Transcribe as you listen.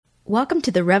Welcome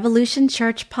to the Revolution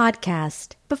Church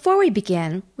podcast. Before we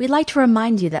begin, we'd like to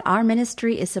remind you that our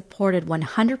ministry is supported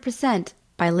 100%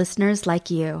 by listeners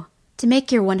like you. To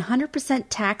make your 100%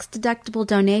 tax-deductible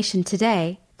donation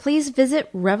today, please visit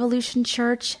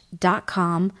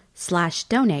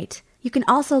revolutionchurch.com/donate. You can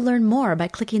also learn more by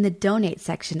clicking the donate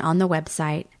section on the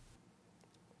website.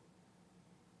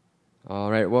 All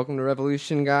right, welcome to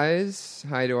Revolution, guys.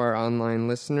 Hi to our online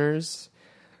listeners.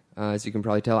 As you can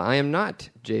probably tell, I am not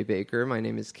Jay Baker. My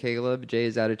name is Caleb. Jay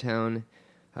is out of town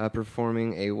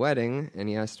performing a wedding, and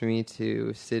he asked me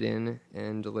to sit in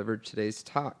and deliver today's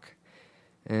talk.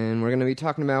 And we're going to be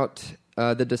talking about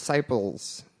the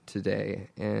disciples today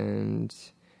and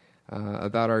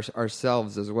about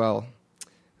ourselves as well.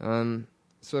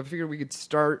 So I figured we could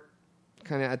start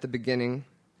kind of at the beginning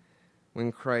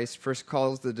when Christ first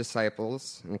calls the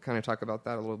disciples and kind of talk about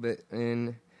that a little bit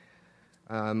in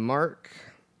Mark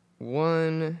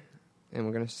 1, and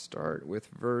we're going to start with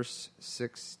verse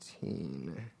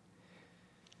 16.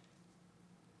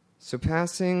 So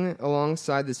passing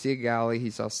alongside the Sea of Galilee,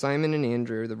 he saw Simon and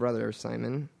Andrew, the brother of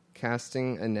Simon,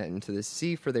 casting a net into the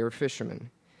sea, for they were fishermen.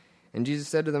 And Jesus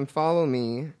said to them, "Follow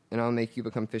me, and I'll make you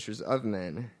become fishers of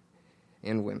men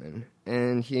and women."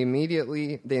 And they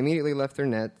immediately left their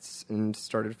nets and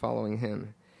started following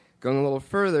him. Going a little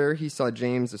further, he saw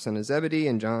James, the son of Zebedee,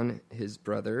 and John, his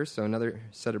brother, so another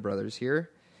set of brothers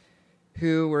here,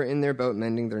 who were in their boat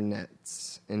mending their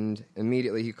nets. And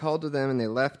immediately he called to them, and they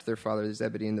left their father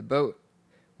Zebedee in the boat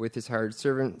with his hired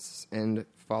servants and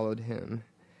followed him.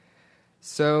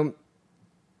 So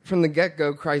from the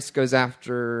get-go, Christ goes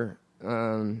after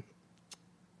the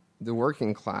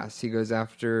working class. He goes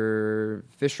after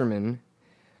fishermen.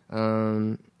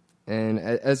 And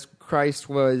as Christ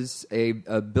was a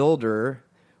builder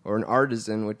or an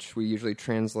artisan, which we usually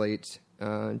translate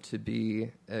to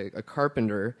be a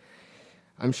carpenter,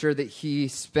 I'm sure that he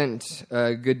spent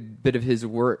a good bit of his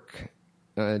work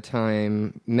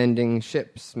time mending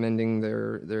ships, mending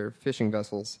their fishing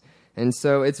vessels. And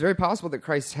so it's very possible that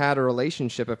Christ had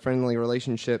a friendly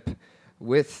relationship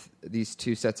with these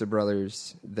two sets of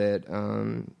brothers that...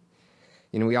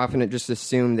 we often just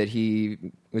assume that he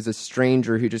was a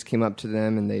stranger who just came up to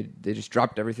them and they just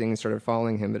dropped everything and started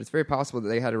following him. But it's very possible that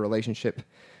they had a relationship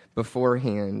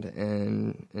beforehand,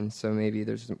 and so maybe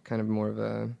there's kind of more of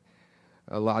a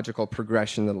logical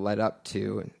progression that led up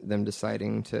to them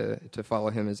deciding to follow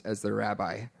him as their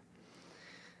rabbi.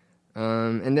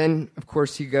 And then, of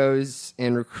course, he goes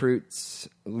and recruits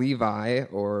Levi,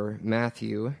 or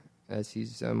Matthew, as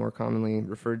he's more commonly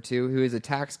referred to, who is a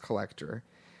tax collector.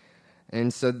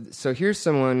 And so here's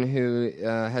someone who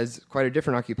has quite a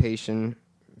different occupation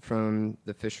from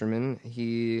the fishermen.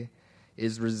 He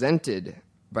is resented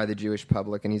by the Jewish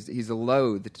public, and he's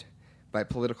loathed by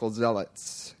political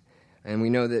zealots. And we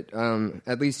know that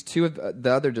at least two of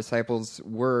the other disciples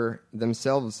were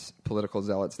themselves political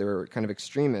zealots. They were kind of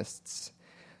extremists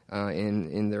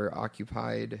in their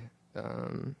occupied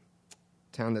town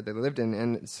that they lived in.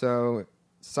 And so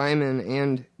Simon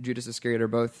and Judas Iscariot are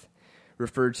both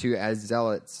referred to as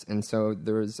zealots, and so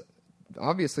there was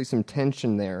obviously some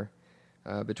tension there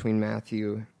between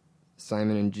Matthew,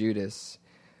 Simon, and Judas.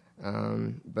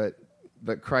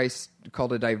 But Christ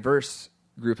called a diverse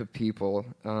group of people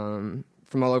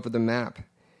from all over the map,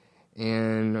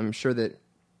 and I'm sure that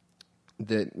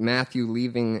Matthew,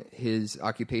 leaving his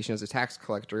occupation as a tax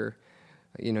collector,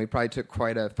 he probably took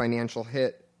quite a financial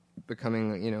hit,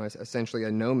 becoming essentially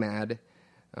a nomad.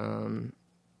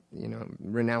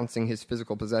 Renouncing his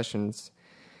physical possessions.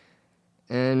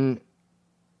 And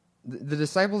the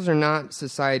disciples are not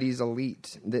society's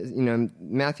elite.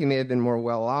 Matthew may have been more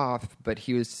well off, but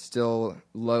he was still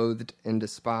loathed and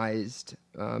despised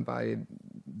by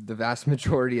the vast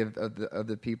majority of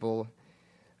the people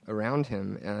around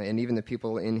him, and even the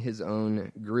people in his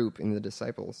own group, in the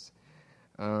disciples.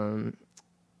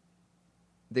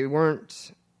 They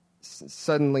weren't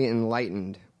suddenly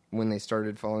enlightened when they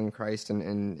started following Christ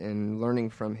and learning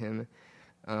from him.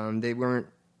 They weren't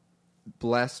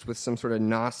blessed with some sort of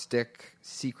Gnostic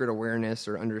secret awareness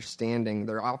or understanding.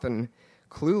 They're often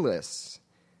clueless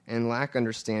and lack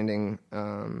understanding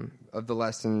of the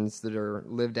lessons that are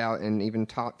lived out and even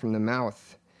taught from the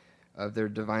mouth of their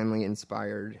divinely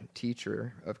inspired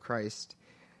teacher of Christ.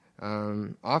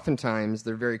 Oftentimes,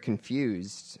 they're very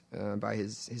confused by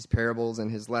his parables and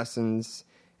his lessons,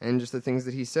 and just the things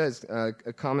that he says. A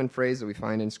common phrase that we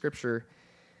find in Scripture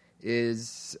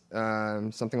is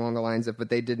something along the lines of,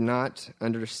 "But they did not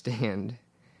understand,"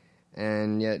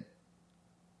 and yet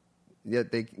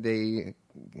they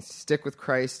stick with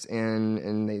Christ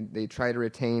and they try to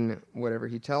retain whatever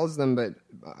he tells them, but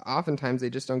oftentimes they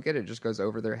just don't get it. It just goes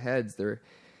over their heads. They're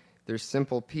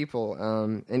simple people.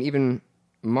 And even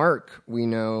Mark, we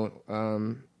know,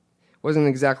 wasn't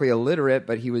exactly illiterate,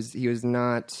 but he was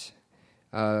not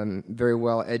very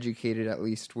well educated, at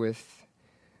least with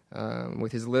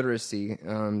his literacy.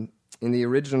 In the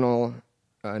original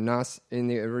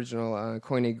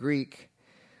Koine Greek,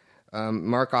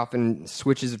 Mark often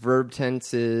switches verb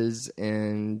tenses,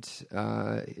 and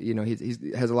he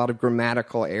has a lot of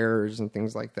grammatical errors and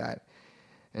things like that.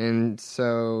 And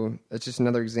so it's just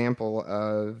another example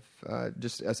of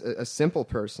just a simple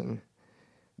person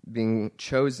being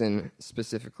chosen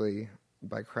specifically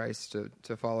by Christ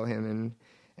to follow him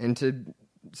and to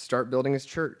start building his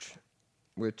church,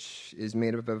 which is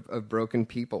made up of broken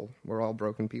people. We're all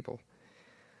broken people.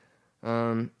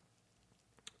 I'd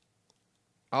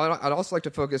also like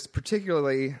to focus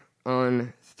particularly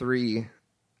on three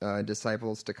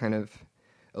disciples to kind of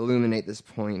illuminate this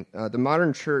point. The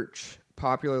modern church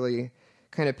popularly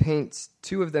kind of paints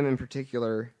two of them in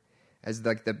particular as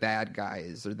like the bad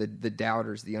guys, or the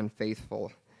doubters, the unfaithful.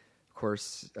 Of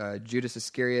course, Judas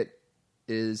Iscariot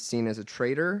is seen as a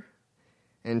traitor,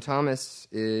 and Thomas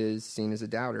is seen as a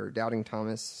doubter. Doubting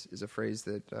Thomas is a phrase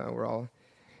that we're all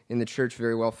in the church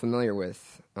very well familiar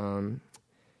with.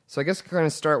 So I guess we're going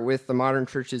to start with the modern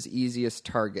church's easiest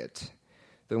target,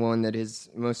 the one that is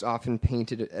most often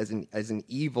painted as an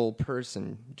evil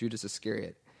person, Judas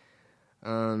Iscariot.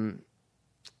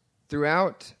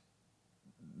 Throughout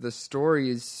the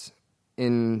stories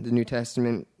in the New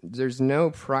Testament, there's no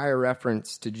prior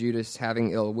reference to Judas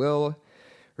having ill will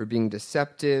or being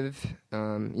deceptive.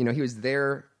 He was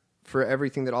there for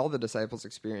everything that all the disciples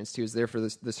experienced. He was there for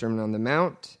the Sermon on the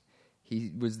Mount.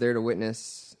 He was there to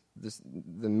witness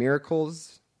the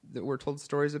miracles that we're told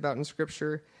stories about in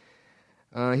Scripture.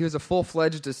 He was a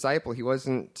full-fledged disciple. He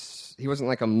wasn't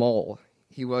like a mole.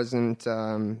 He wasn't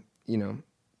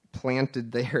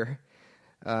planted there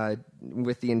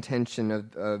with the intention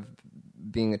of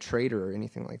being a traitor or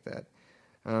anything like that.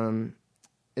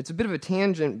 It's a bit of a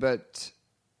tangent, but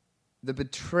the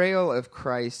betrayal of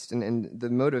Christ and the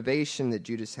motivation that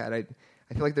Judas had, I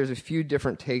feel like there's a few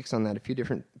different takes on that, a few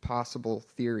different possible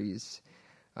theories.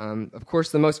 Of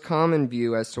course, the most common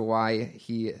view as to why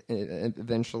he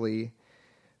eventually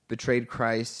betrayed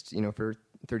Christ, for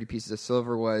 30 pieces of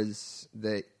silver, was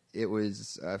that it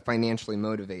was financially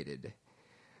motivated.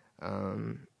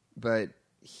 But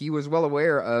he was well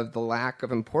aware of the lack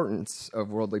of importance of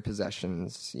worldly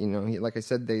possessions. Like I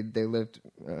said, they lived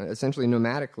essentially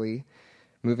nomadically,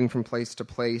 moving from place to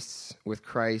place with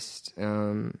Christ.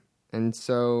 And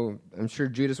so I'm sure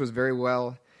Judas was very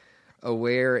well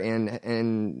aware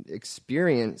and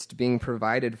experienced being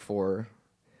provided for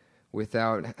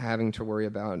without having to worry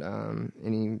about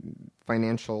any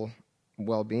financial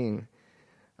well-being.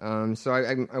 So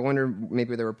I wonder,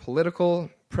 maybe there were political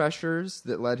pressures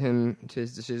that led him to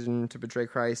his decision to betray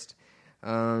Christ.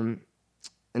 And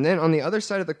then on the other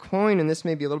side of the coin, and this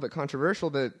may be a little bit controversial,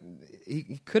 but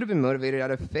he could have been motivated out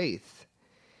of faith.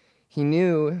 He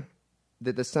knew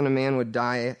that the Son of Man would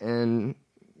die and,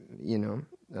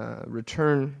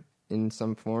 return in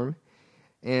some form.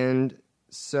 And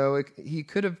so he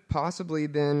could have possibly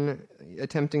been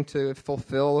attempting to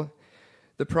fulfill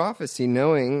the prophecy,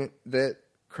 knowing that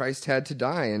Christ had to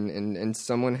die and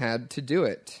someone had to do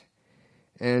it.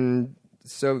 And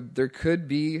so there could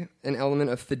be an element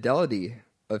of fidelity,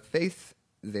 of faith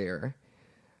there,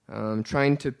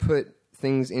 trying to put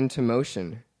things into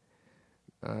motion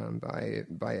by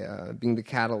being the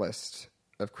catalyst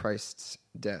of Christ's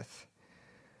death.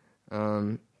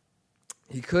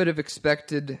 He could have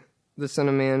expected the Son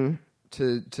of Man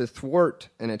to thwart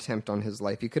an attempt on his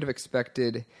life. He could have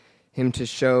expected him to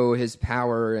show his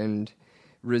power and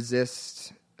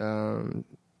resist the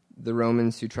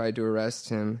Romans who tried to arrest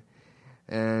him,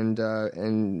 and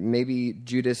maybe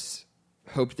Judas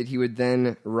hoped that he would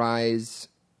then rise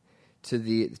to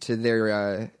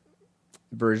their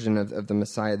version of the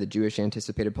Messiah, the Jewish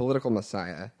anticipated political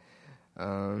Messiah,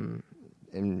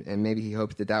 and maybe he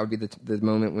hoped that would be the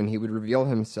moment when he would reveal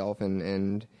himself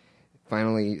and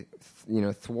finally,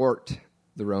 thwart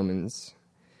the Romans.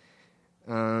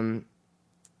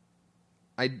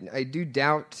 I do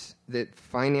doubt that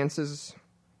finances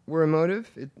were a motive.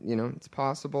 It's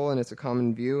possible, and it's a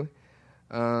common view.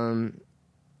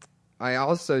 I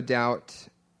also doubt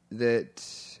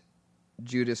that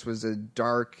Judas was a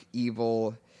dark,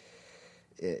 evil,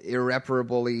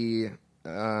 irreparably,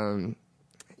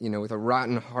 with a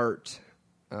rotten heart,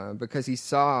 because he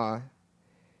saw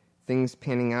things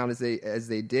panning out as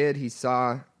they did. He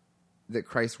saw that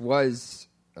Christ was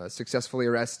successfully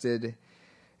arrested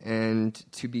and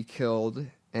to be killed,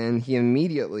 and he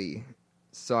immediately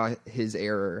saw his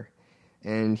error,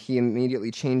 and he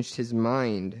immediately changed his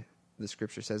mind, the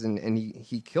scripture says, and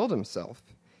he killed himself.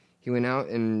 He went out,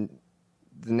 and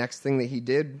the next thing that he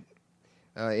did,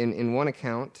 in one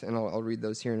account, and I'll read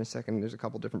those here in a second, there's a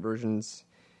couple different versions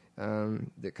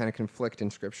that kind of conflict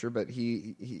in scripture, but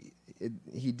he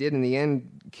did in the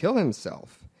end kill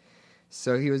himself.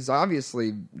 So he was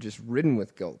obviously just ridden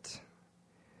with guilt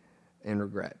and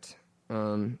regret.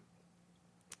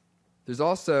 There's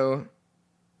also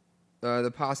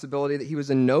the possibility that he was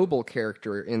a noble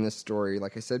character in this story,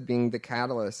 like I said, being the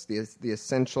catalyst, the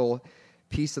essential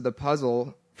piece of the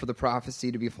puzzle for the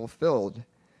prophecy to be fulfilled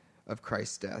of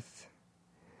Christ's death.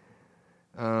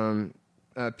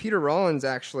 Peter Rollins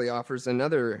actually offers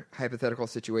another hypothetical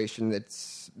situation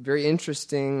that's very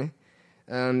interesting,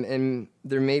 and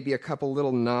there may be a couple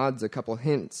little nods, a couple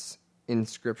hints in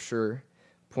Scripture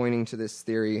pointing to this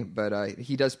theory, but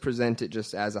he does present it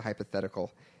just as a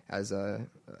hypothetical, as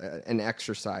an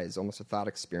exercise, almost a thought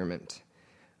experiment.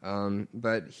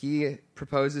 But he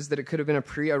proposes that it could have been a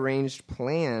prearranged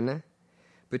plan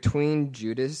between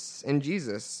Judas and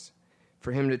Jesus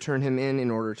for him to turn him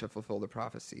in order to fulfill the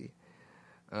prophecy.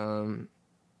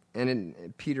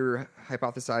 Peter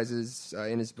hypothesizes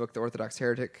in his book, The Orthodox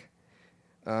Heretic,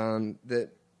 that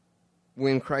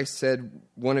when Christ said,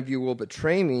 "One of you will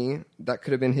betray me," that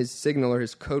could have been his signal or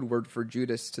his code word for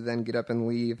Judas to then get up and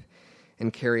leave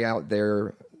and carry out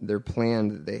their plan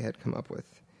that they had come up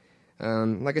with.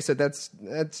 Like I said,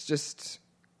 that's just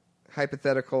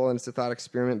hypothetical, and it's a thought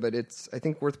experiment, but it's, I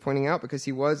think, worth pointing out because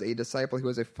he was a disciple, he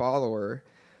was a follower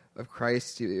of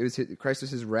Christ. Christ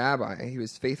was his rabbi. He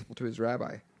was faithful to his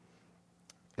rabbi.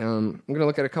 I'm going to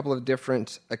look at a couple of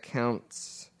different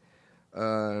accounts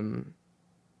from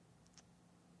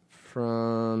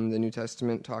the New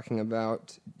Testament talking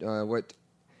about what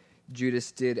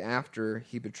Judas did after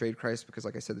he betrayed Christ, because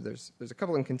like I said, there's a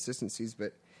couple inconsistencies,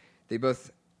 but they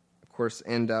both, of course,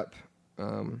 end up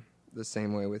the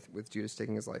same way with Judas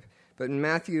taking his life. But in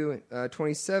Matthew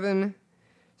 27,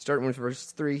 starting with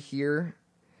verse 3 here,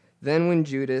 "Then when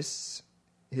Judas,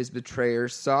 his betrayer,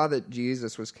 saw that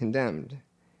Jesus was condemned,"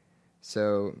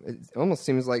 so it almost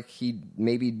seems like he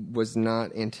maybe was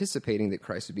not anticipating that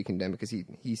Christ would be condemned, because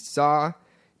he saw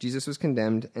Jesus was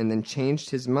condemned and then changed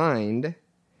his mind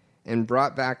and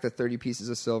brought back the 30 pieces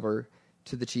of silver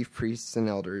to the chief priests and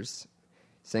elders,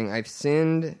 saying, "I've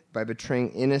sinned by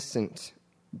betraying innocent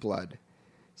blood."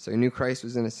 So he knew Christ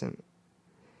was innocent.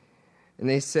 And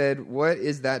they said, "What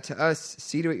is that to us?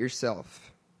 See to it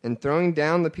yourself." And throwing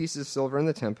down the pieces of silver in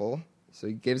the temple, so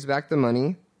he gives back the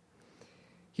money,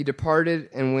 he departed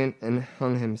and went and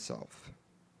hung himself.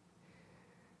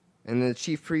 And the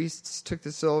chief priests took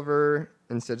the silver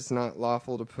and said, "It's not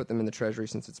lawful to put them in the treasury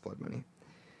since it's blood money."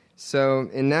 So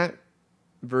in that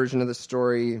version of the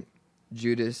story,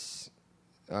 Judas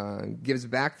gives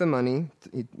back the money.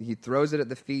 He throws it at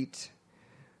the feet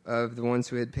of the ones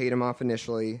who had paid him off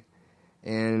initially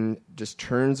and just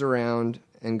turns around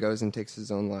and goes and takes his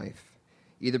own life.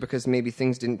 Either because maybe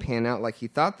things didn't pan out like he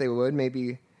thought they would,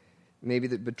 maybe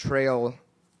the betrayal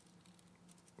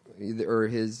or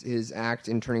his act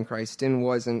in turning Christ in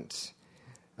wasn't,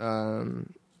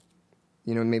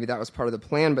 maybe that was part of the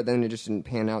plan, but then it just didn't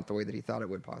pan out the way that he thought it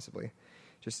would possibly.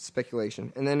 Just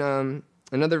speculation. And then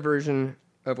another version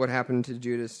of what happened to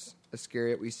Judas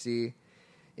Iscariot we see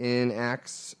in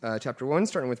Acts chapter 1,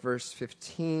 starting with verse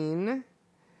 15.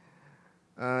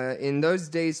 "In those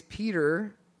days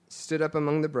Peter stood up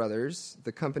among the brothers,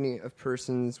 the company of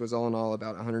persons was all in all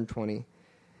about 120,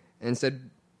 and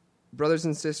said, 'Brothers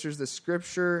and sisters, the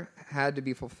scripture had to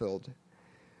be fulfilled.'"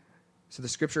 So the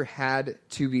scripture had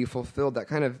to be fulfilled. That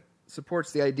kind of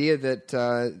supports the idea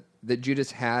that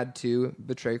Judas had to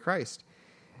betray Christ.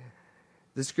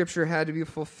 "The scripture had to be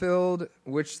fulfilled,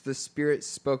 which the Spirit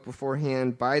spoke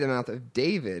beforehand by the mouth of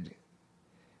David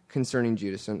concerning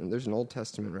Judas." And there's an Old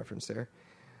Testament reference there.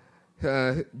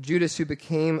 "Judas, who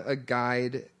became a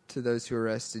guide to those who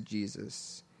arrested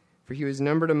Jesus. For he was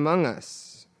numbered among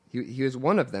us." He was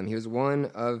one of them. He was one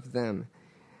of them.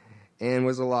 "And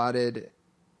was allotted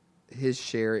his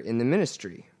share in the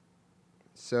ministry."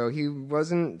 So he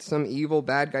wasn't some evil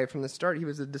bad guy from the start. He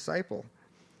was a disciple.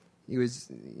 He was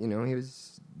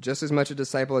just as much a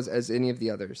disciple as any of the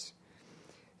others.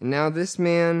 "And now this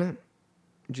man,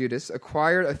 Judas,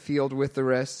 acquired a field with the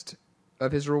rest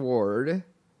of his reward,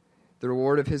 the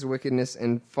reward of his wickedness,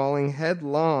 and falling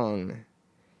headlong,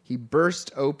 he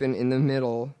burst open in the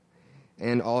middle,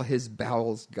 and all his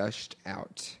bowels gushed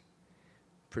out."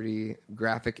 pretty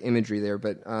graphic imagery there.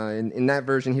 But in that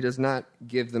version, he does not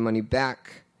give the money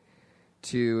back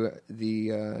to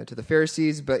the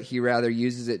Pharisees, but he rather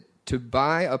uses it to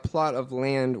buy a plot of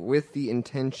land with the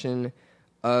intention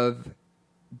of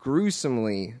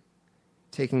gruesomely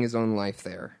taking his own life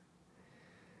there.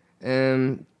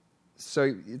 And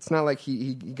so it's not like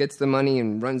he gets the money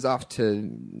and runs off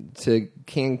to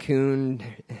Cancun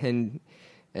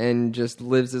and just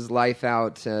lives his life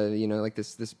out, like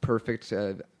this perfect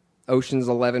Ocean's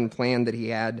 11 plan that he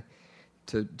had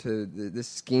to this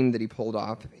scheme that he pulled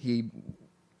off. He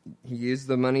used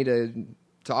the money to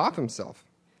off himself.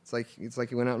 It's like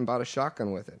he went out and bought a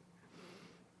shotgun with it.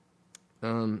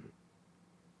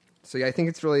 So yeah, I think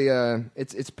it's really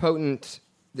it's potent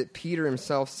that Peter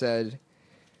himself said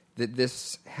that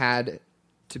this had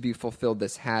to be fulfilled.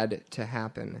 This had to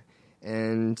happen,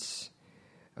 and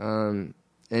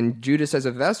Judas as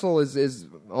a vessel is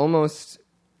almost.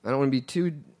 I don't want to be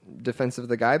too defensive of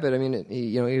the guy, but I mean,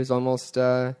 he was almost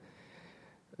a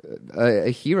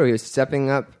hero. He was stepping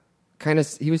up.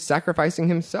 He was sacrificing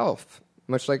himself,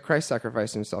 much like Christ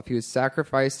sacrificed himself. He was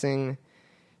sacrificing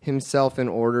himself in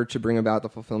order to bring about the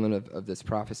fulfillment of this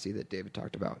prophecy that David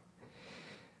talked about.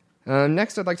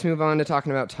 Next, I'd like to move on to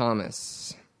talking about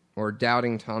Thomas, or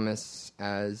Doubting Thomas,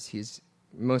 as he's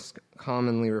most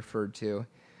commonly referred to.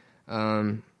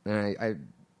 And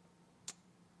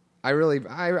I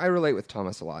relate with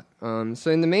Thomas a lot.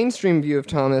 So in the mainstream view of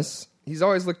Thomas, he's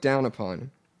always looked down upon,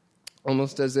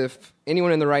 almost as if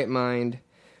anyone in the right mind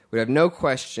would have no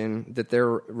question that their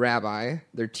rabbi,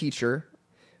 their teacher,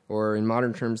 or in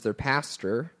modern terms, their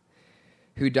pastor,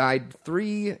 who died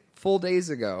 3 full days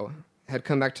ago, had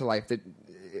come back to life. That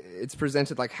it's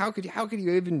presented like, how could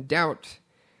you even doubt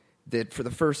that for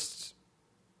the first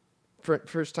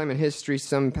time in history,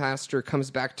 some pastor comes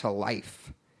back to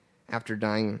life after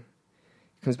dying?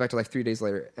 He comes back to life 3 days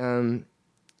later,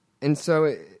 and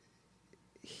so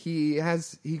he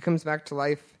comes back to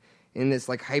life in this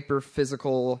like hyper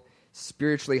physical,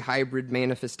 spiritually hybrid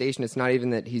manifestation. It's not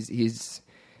even that he's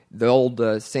the old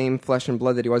same flesh and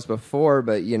blood that he was before,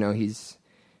 but he's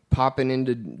popping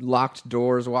into locked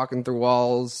doors, walking through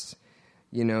walls.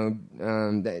 To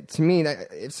me,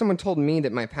 if someone told me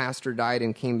that my pastor died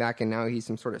and came back and now he's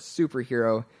some sort of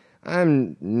superhero,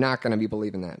 I'm not going to be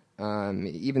believing that,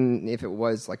 even if it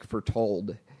was like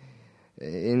foretold.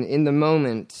 In the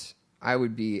moment, I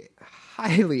would be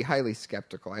highly, highly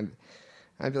skeptical.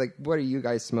 I'd be like, what are you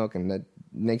guys smoking? That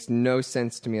makes no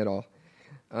sense to me at all.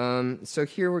 So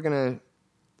here we're going to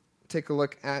take a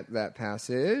look at that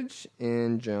passage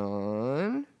in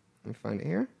John. Let me find it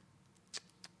here.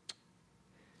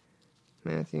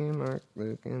 Matthew, Mark,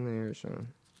 Luke, and there's John.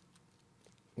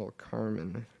 Little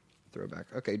Carmen throwback.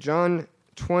 Okay, John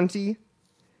 20,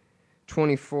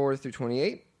 24 through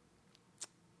 28.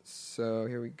 So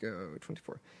here we go,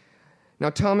 24. Now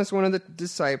Thomas, one of the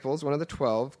disciples, one of the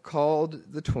 12, called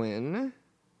the twin,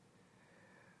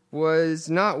 was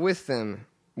not with them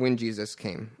when Jesus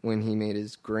came, when he made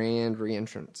his grand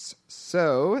reentrance.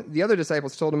 So the other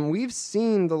disciples told him, "We've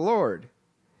seen the Lord."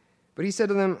 But he said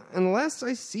to them, "Unless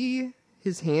I see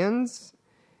his hands,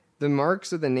 the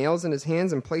marks of the nails in his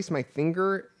hands, and place my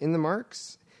finger in the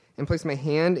marks, and place my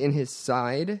hand in his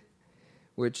side,"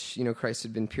 which, Christ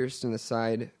had been pierced in the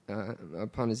side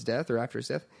upon his death or after his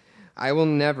death, "I will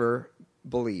never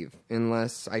believe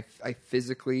unless I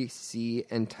physically see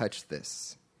and touch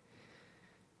this."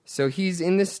 So he's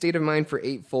in this state of mind for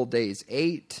 8 full days.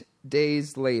 8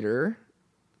 days later,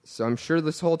 so I'm sure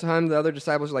this whole time the other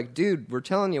disciples are like, "Dude, we're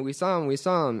telling you, we saw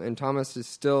him. And Thomas is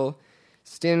still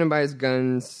standing by his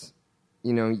guns.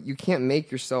 You can't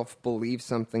make yourself believe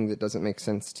something that doesn't make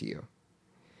sense to you.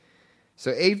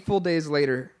 So 8 full days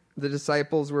later, the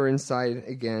disciples were inside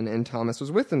again, and Thomas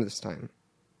was with them this time.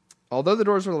 Although the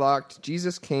doors were locked,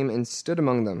 Jesus came and stood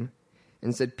among them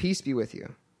and said, "Peace be with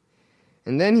you."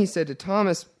 And then he said to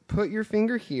Thomas, "Put your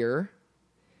finger here,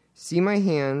 see my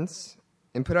hands,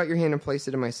 and put out your hand and place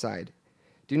it in my side.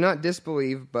 Do not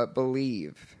disbelieve, but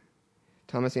believe."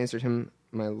 Thomas answered him,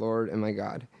 "My Lord and my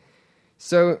God."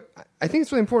 So I think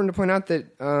it's really important to point out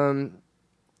that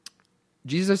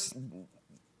Jesus,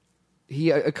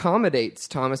 he accommodates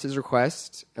Thomas's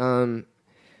request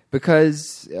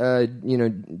because,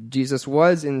 Jesus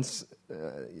was in...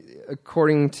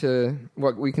 according to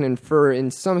what we can infer,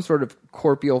 in some sort of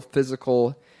corporeal,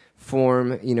 physical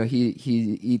form. He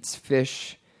eats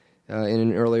fish in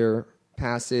an earlier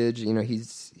passage.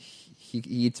 He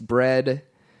eats bread.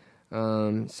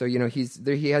 So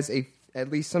he has at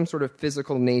least some sort of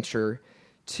physical nature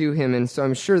to him, and so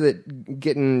I'm sure that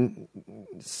getting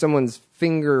someone's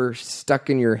finger stuck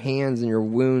in your hands and your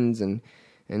wounds and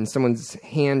and someone's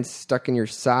hand stuck in your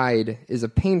side is a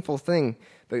painful thing.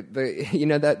 But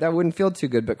that wouldn't feel too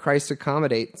good. But Christ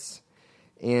accommodates,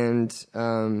 and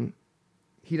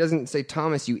he doesn't say,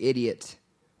 "Thomas, you idiot.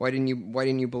 Why didn't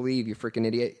you believe, you freaking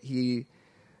idiot?" He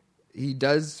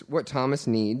does what Thomas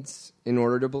needs in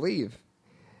order to believe,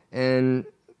 and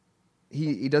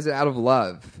he does it out of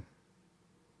love.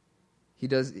 He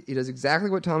does exactly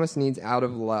what Thomas needs out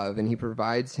of love, and he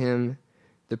provides him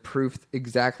the proof,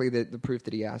 exactly the proof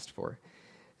that he asked for.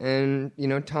 And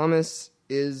Thomas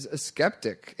is a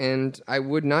skeptic, and I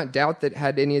would not doubt that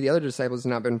had any of the other disciples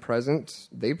not been present,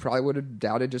 they probably would have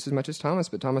doubted just as much as Thomas,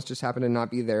 but Thomas just happened to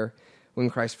not be there when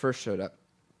Christ first showed up.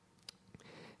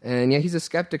 And yeah, he's a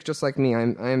skeptic just like me. I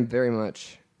am very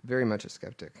much a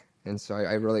skeptic, and so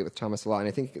I relate with Thomas a lot, and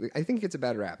I think he gets a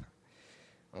bad rap,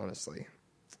 honestly.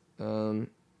 And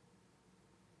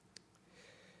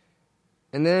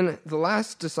then the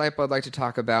last disciple I'd like to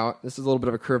talk about, this is a little bit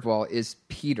of a curveball, is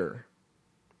Peter.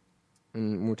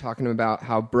 And we're talking about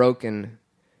how broken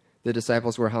the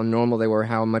disciples were, how normal they were,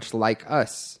 how much like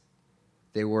us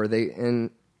they were. And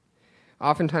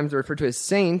oftentimes they're referred to as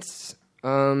saints.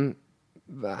 Maybe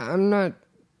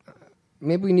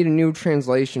we need a new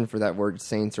translation for that word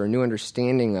saints, or a new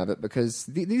understanding of it, because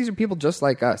these are people just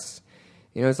like us.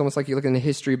 It's almost like you look in the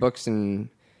history books and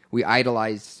we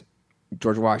idolize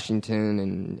George Washington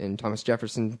and Thomas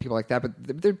Jefferson, people like that,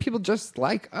 but they're people just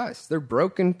like us. They're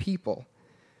broken people.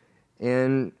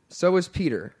 And so was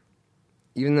Peter.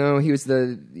 Even though he was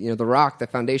the rock, the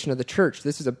foundation of the church,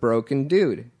 this is a broken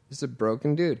dude.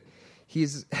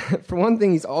 He's, for one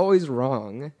thing, he's always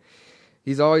wrong.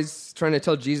 He's always trying to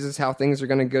tell Jesus how things are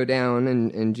going to go down,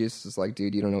 and Jesus is like,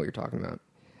 dude, you don't know what you're talking about.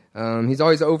 He's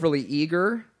always overly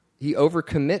eager. He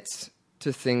overcommits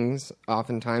to things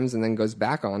oftentimes and then goes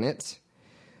back on it.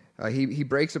 He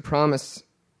breaks a promise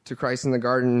to Christ in the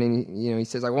garden, and he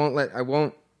says, I won't let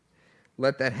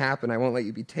that happen. I won't let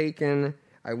you be taken.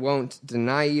 I won't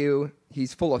deny you.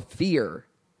 He's full of fear.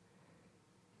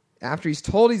 After he's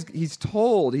told he's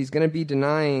going to be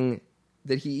denying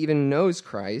that he even knows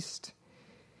Christ,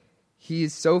 he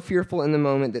is so fearful in the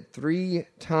moment that 3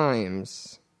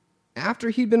 times after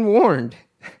he'd been warned,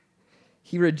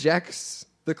 he rejects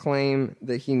the claim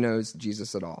that he knows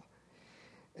Jesus at all.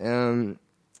 And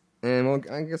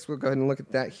I guess we'll go ahead and look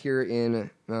at that here in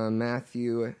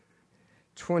Matthew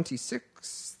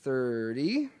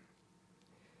 26:30.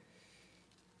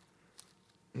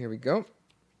 Here we go.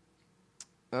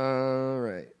 All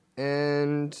right.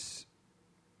 And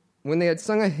when they had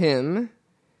sung a hymn,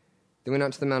 they went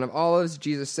out to the Mount of Olives.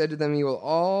 Jesus said to them, "You will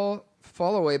all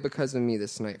fall away because of me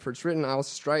this night. For it's written, I will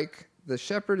strike the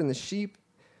shepherd, and the sheep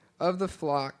of the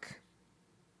flock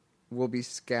will be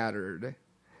scattered."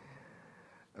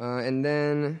 And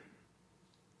then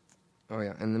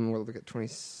we'll look at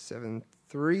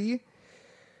 27:3.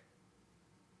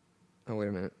 Oh, wait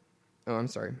a minute. Oh, I'm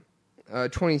sorry.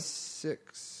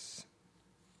 26:30,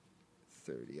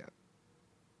 yeah.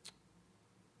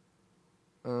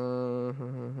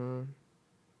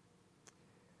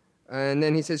 And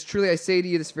then he says, "Truly I say to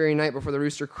you, this very night before the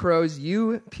rooster crows,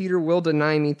 you, Peter, will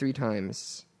deny me 3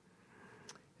 times.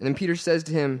 And then Peter says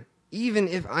to him, "Even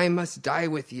if I must die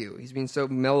with you," he's being so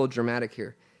melodramatic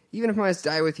here, "even if I must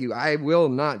die with you, I will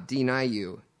not deny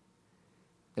you."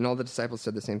 And all the disciples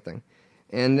said the same thing.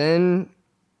 And then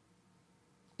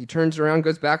he turns around,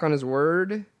 goes back on his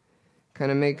word,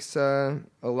 kind of makes a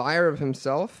liar of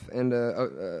himself and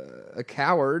a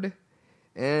coward,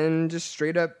 and just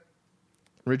straight up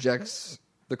rejects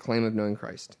the claim of knowing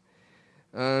Christ.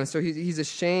 So he's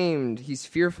ashamed. He's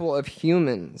fearful of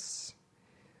humans.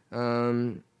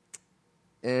 And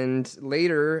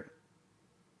later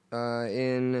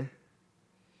in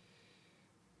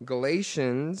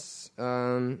Galatians,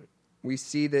 we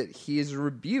see that he is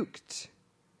rebuked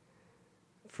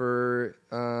for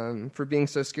being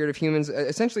so scared of humans,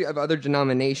 essentially of other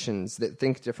denominations that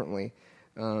think differently.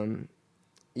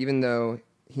 Even though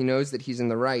he knows that he's in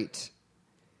the right,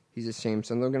 he's ashamed.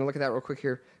 So we're going to look at that real quick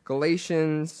here.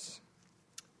 Galatians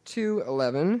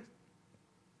 2:11.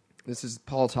 This is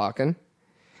Paul talking.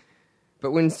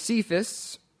 "But when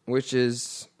Cephas," which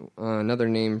is another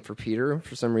name for Peter,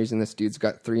 for some reason this dude's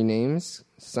got 3 names,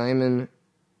 Simon,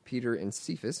 Peter, and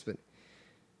Cephas, but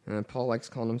Paul likes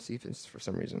calling him Cephas for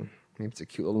some reason. Maybe it's a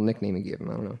cute little nickname he gave him,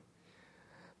 I don't know.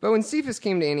 "But when Cephas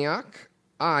came to Antioch,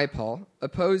 I, Paul,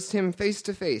 opposed him face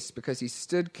to face because he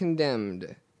stood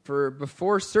condemned. For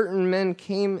before certain men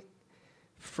came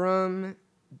from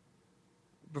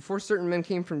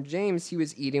James, he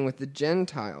was eating with the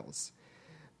Gentiles.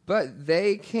 But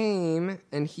they came,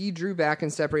 and he drew back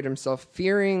and separated himself,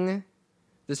 fearing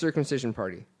the circumcision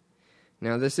party.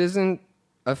 Now, this isn't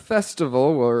a festival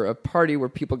or a party where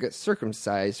people get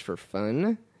circumcised for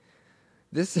fun.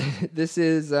 This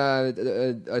is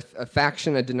a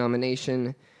faction, a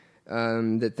denomination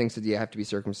that thinks that you have to be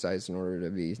circumcised in order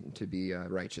to be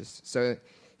righteous. So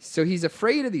he's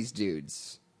afraid of these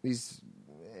dudes.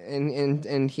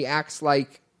 And he acts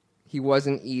like he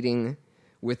wasn't eating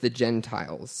with the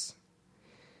Gentiles.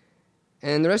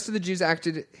 And the rest of the Jews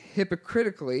acted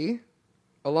hypocritically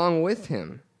along with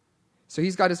him. So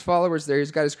he's got his followers there,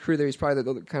 he's got his crew there, he's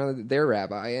probably kind of their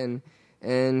rabbi,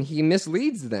 and he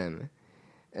misleads them.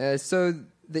 So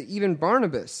that even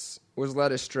Barnabas was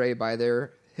led astray by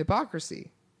their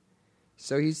hypocrisy.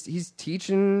 So he's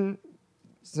teaching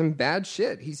some bad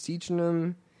shit. He's teaching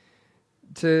them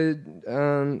to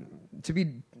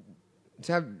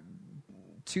have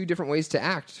two different ways to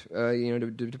act.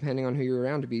 Depending on who you're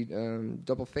around, to be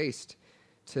double-faced,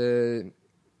 to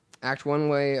act one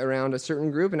way around a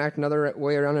certain group and act another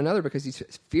way around another because he's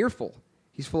fearful.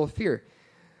 He's full of fear.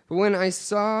 But when I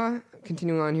saw,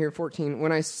 continuing on here, 14,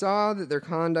 when I saw that their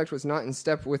conduct was not in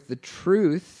step with the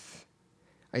truth,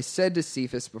 I said to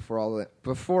Cephas before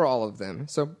all of them.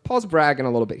 So Paul's bragging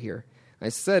a little bit here. I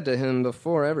said to him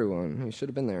before everyone, he should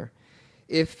have been there,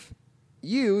 if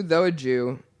you, though a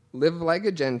Jew, live like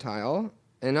a Gentile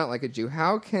and not like a Jew,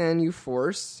 how can you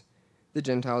force the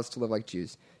Gentiles to live like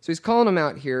Jews? So he's calling them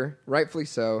out here, rightfully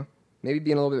so, maybe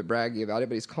being a little bit braggy about it,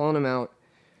 but he's calling them out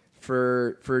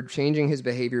for changing his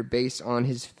behavior based on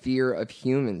his fear of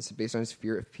humans, based on his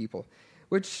fear of people,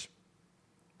 which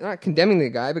I'm not condemning the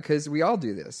guy because we all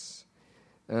do this.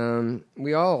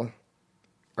 We all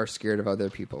are scared of other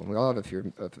people. We all have a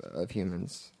fear of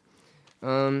humans.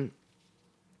 And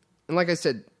like I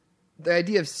said, the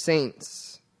idea of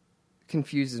saints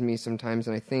confuses me sometimes,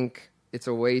 and I think it's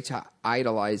a way to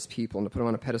idolize people and to put them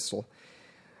on a pedestal.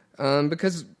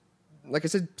 Because, like I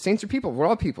said, saints are people. We're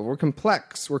all people. We're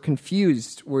complex. We're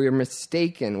confused. We're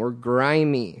mistaken. We're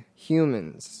grimy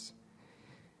humans.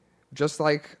 Just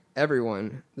like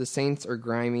everyone, the saints are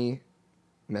grimy,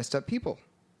 messed up people.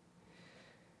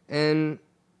 And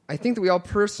I think that we all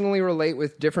personally relate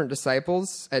with different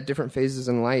disciples at different phases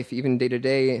in life, even day to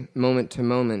day, moment to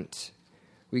moment.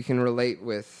 We can relate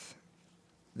with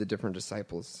the different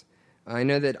disciples. I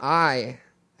know that I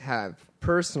have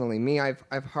personally,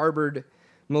 I've harbored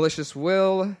malicious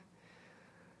will,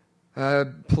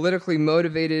 politically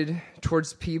motivated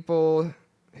towards people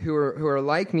who are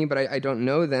like me, but I don't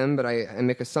know them, but I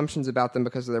make assumptions about them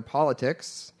because of their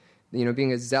politics.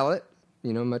 Being a zealot,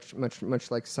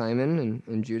 much like Simon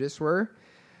and Judas were.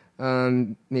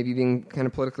 Maybe being kind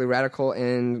of politically radical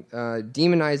and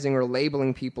demonizing or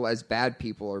labeling people as bad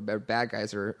people or bad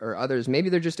guys or others. Maybe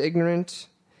they're just ignorant.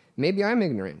 Maybe I'm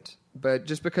ignorant. But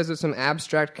just because of some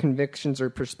abstract convictions or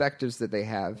perspectives that they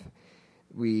have,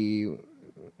 we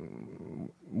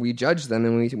judge them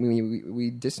and we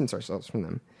distance ourselves from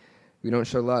them. We don't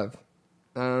show love.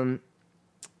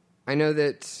 I know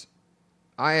that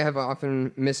I have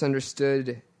often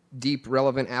misunderstood deep,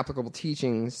 relevant, applicable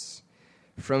teachings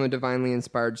from a divinely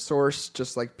inspired source,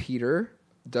 just like Peter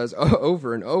does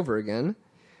over and over again.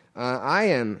 I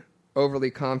am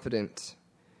overly confident.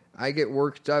 I get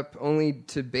worked up only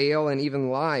to bail and even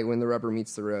lie when the rubber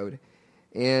meets the road.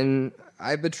 And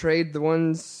I betrayed the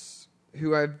ones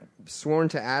who I've sworn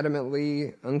to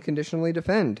adamantly, unconditionally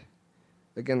defend.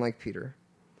 Again, like Peter.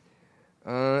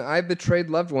 I betrayed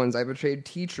loved ones. I betrayed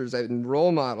teachers and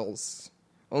role models,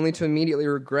 only to immediately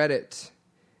regret it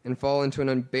and fall into an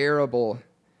unbearable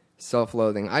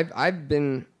self-loathing. I've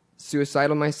been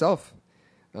suicidal myself.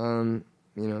 Thank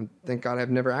God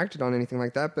I've never acted on anything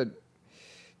like that, but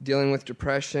dealing with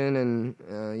depression and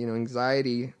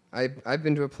anxiety, I've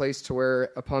been to a place to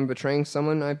where upon betraying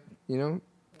someone, I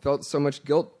felt so much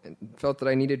guilt and felt that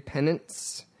I needed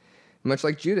penance, much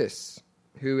like Judas,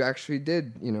 who actually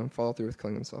did follow through with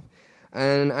killing himself.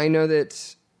 And I know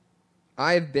that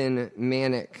I've been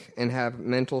manic and have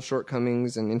mental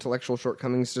shortcomings and intellectual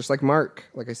shortcomings, just like Mark.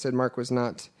 Like I said, Mark was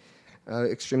not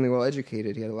extremely well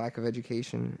educated. He had a lack of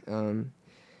education.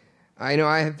 I know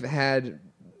I have had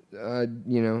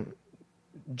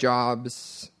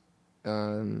jobs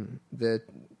that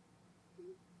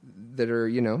are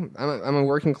I'm a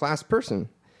working class person,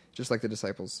 just like the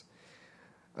disciples.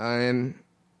 I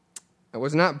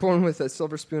was not born with a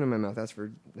silver spoon in my mouth. That's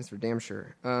for damn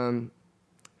sure.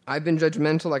 I've been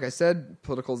judgmental, like I said,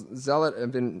 political zealot.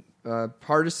 I've been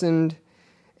partisaned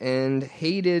and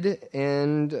hated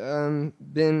and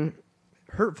been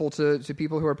hurtful to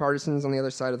people who are partisans on the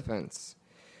other side of the fence,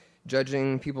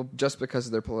 judging people just because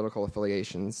of their political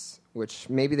affiliations, which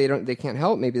maybe they can't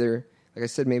help. Maybe they're, like I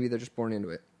said, maybe they're just born into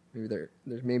it. Maybe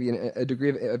there's maybe a degree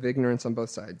of ignorance on both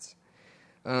sides.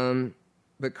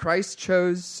 But Christ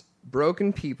chose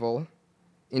broken people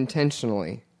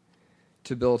intentionally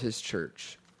to build his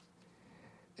church.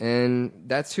 And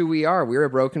that's who we are. We're a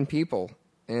broken people,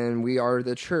 and we are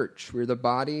the church. We're the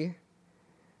body,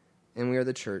 and we are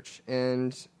the church.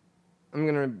 And I'm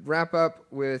going to wrap up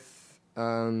with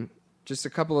just a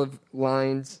couple of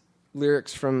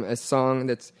lyrics from a song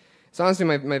it's honestly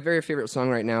my very favorite song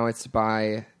right now. It's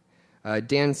by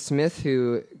Dan Smith,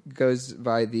 who goes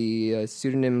by the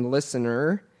pseudonym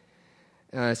Listener.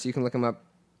 So you can look him up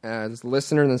as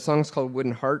Listener, and the song's called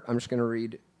Wooden Heart. I'm just going to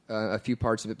read a few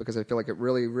parts of it because I feel like it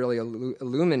really, really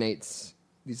illuminates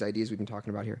these ideas we've been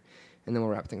talking about here. And then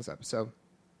we'll wrap things up. So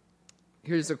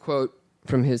here's a quote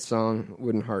from his song,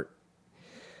 Wooden Heart.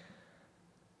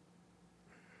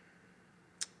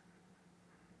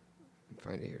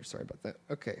 Find it here. Sorry about that.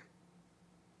 Okay.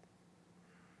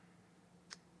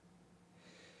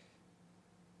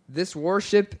 This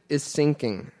warship is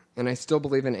sinking, and I still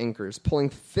believe in anchors. Pulling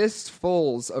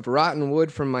fistfuls of rotten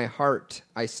wood from my heart,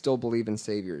 I still believe in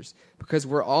saviors. Because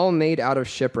we're all made out of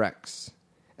shipwrecks.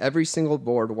 Every single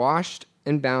board washed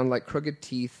and bound like crooked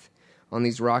teeth on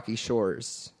these rocky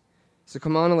shores. So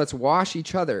come on and let's wash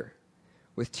each other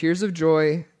with tears of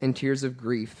joy and tears of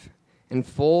grief, and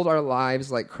fold our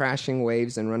lives like crashing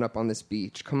waves and run up on this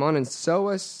beach. Come on and sew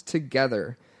us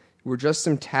together. We're just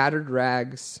some tattered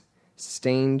rags,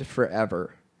 stained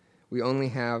forever. We only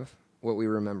have what we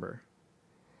remember.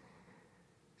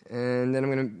 And then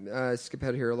I'm going to skip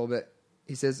ahead here a little bit.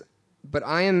 He says, but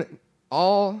I am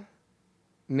all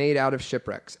made out of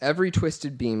shipwrecks, every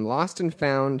twisted beam, lost and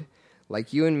found,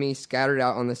 like you and me, scattered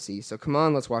out on the sea. So come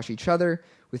on, let's wash each other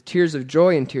with tears of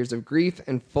joy and tears of grief,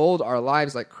 and fold our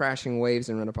lives like crashing waves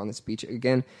and run up on this beach.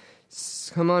 Again,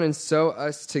 come on and sew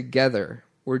us together.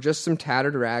 We're just some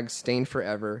tattered rags, stained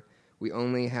forever. We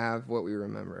only have what we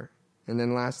remember. And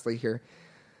then lastly here,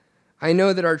 I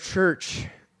know that our church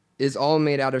is all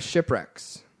made out of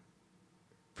shipwrecks.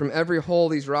 From every hole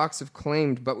these rocks have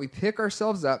claimed, but we pick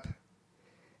ourselves up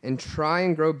and try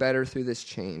and grow better through this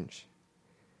change.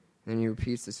 And he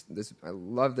repeats this I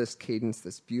love this cadence,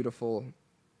 this beautiful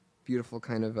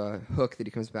kind of hook that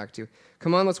he comes back to.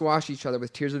 Come on, let's wash each other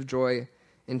with tears of joy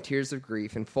and tears of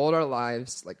grief, and fold our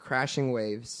lives like crashing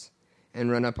waves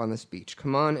and run up on this beach.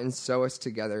 Come on and sew us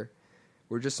together.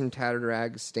 We're just some tattered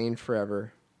rags, stained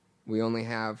forever. We only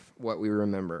have what we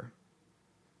remember.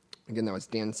 Again, that was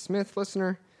Dan Smith,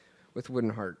 Listener, with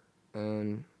Wooden Heart.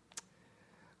 Go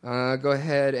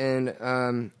ahead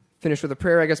and finish with a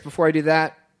prayer. I guess before I do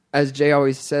that, as Jay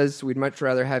always says, we'd much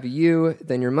rather have you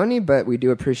than your money, but we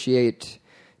do appreciate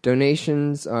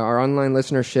donations. Our online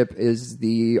listenership is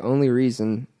the only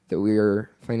reason that we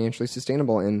are financially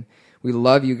sustainable, and we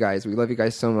love you guys. We love you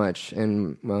guys so much,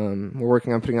 and we're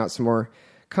working on putting out some more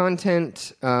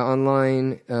content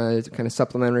online, kind of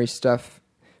supplementary stuff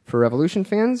for Revolution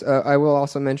fans. I will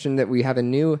also mention that we have a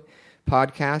new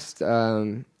podcast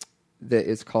that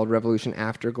is called Revolution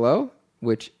Afterglow,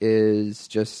 which is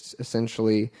just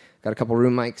essentially got a couple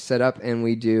room mics set up, and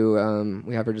we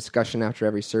have our discussion after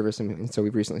every service, and so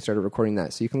we've recently started recording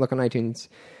that. So you can look on iTunes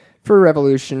for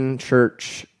Revolution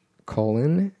Church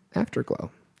Afterglow.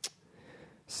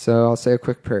 So I'll say a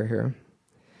quick prayer here.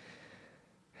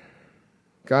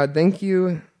 God, thank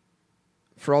you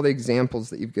for all the examples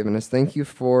that you've given us. Thank you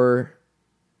for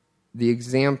the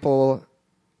example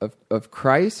of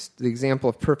Christ, the example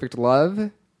of perfect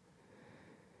love.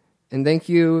 And thank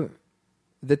you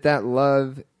that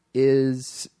love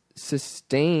is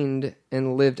sustained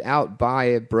and lived out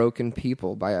by broken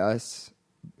people, by us,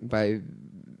 by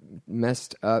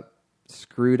messed up,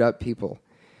 screwed up people.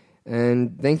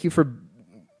 And thank you for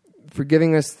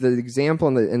giving us the example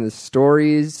and the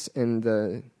stories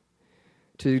and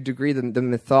to a degree the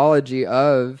mythology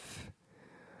of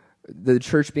the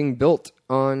church being built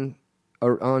on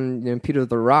Peter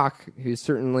the Rock, who's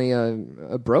certainly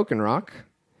a broken rock,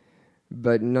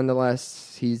 but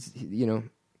nonetheless he's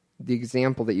the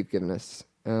example that you've given us.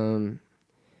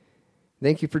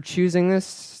 Thank you for choosing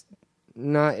this,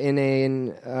 not in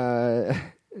an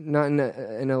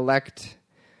elect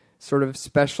sort of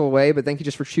special way, but thank you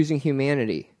just for choosing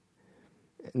humanity.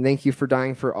 And thank you for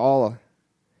dying for all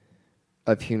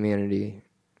of humanity,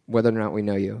 whether or not we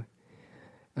know you.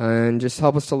 And just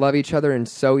help us to love each other and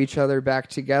sew each other back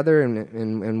together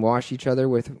and wash each other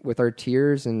with our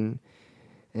tears and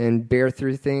bear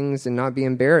through things and not be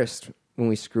embarrassed when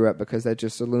we screw up, because that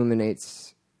just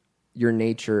illuminates your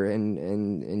nature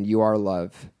and you are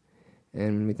love.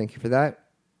 And we thank you for that.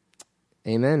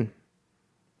 Amen.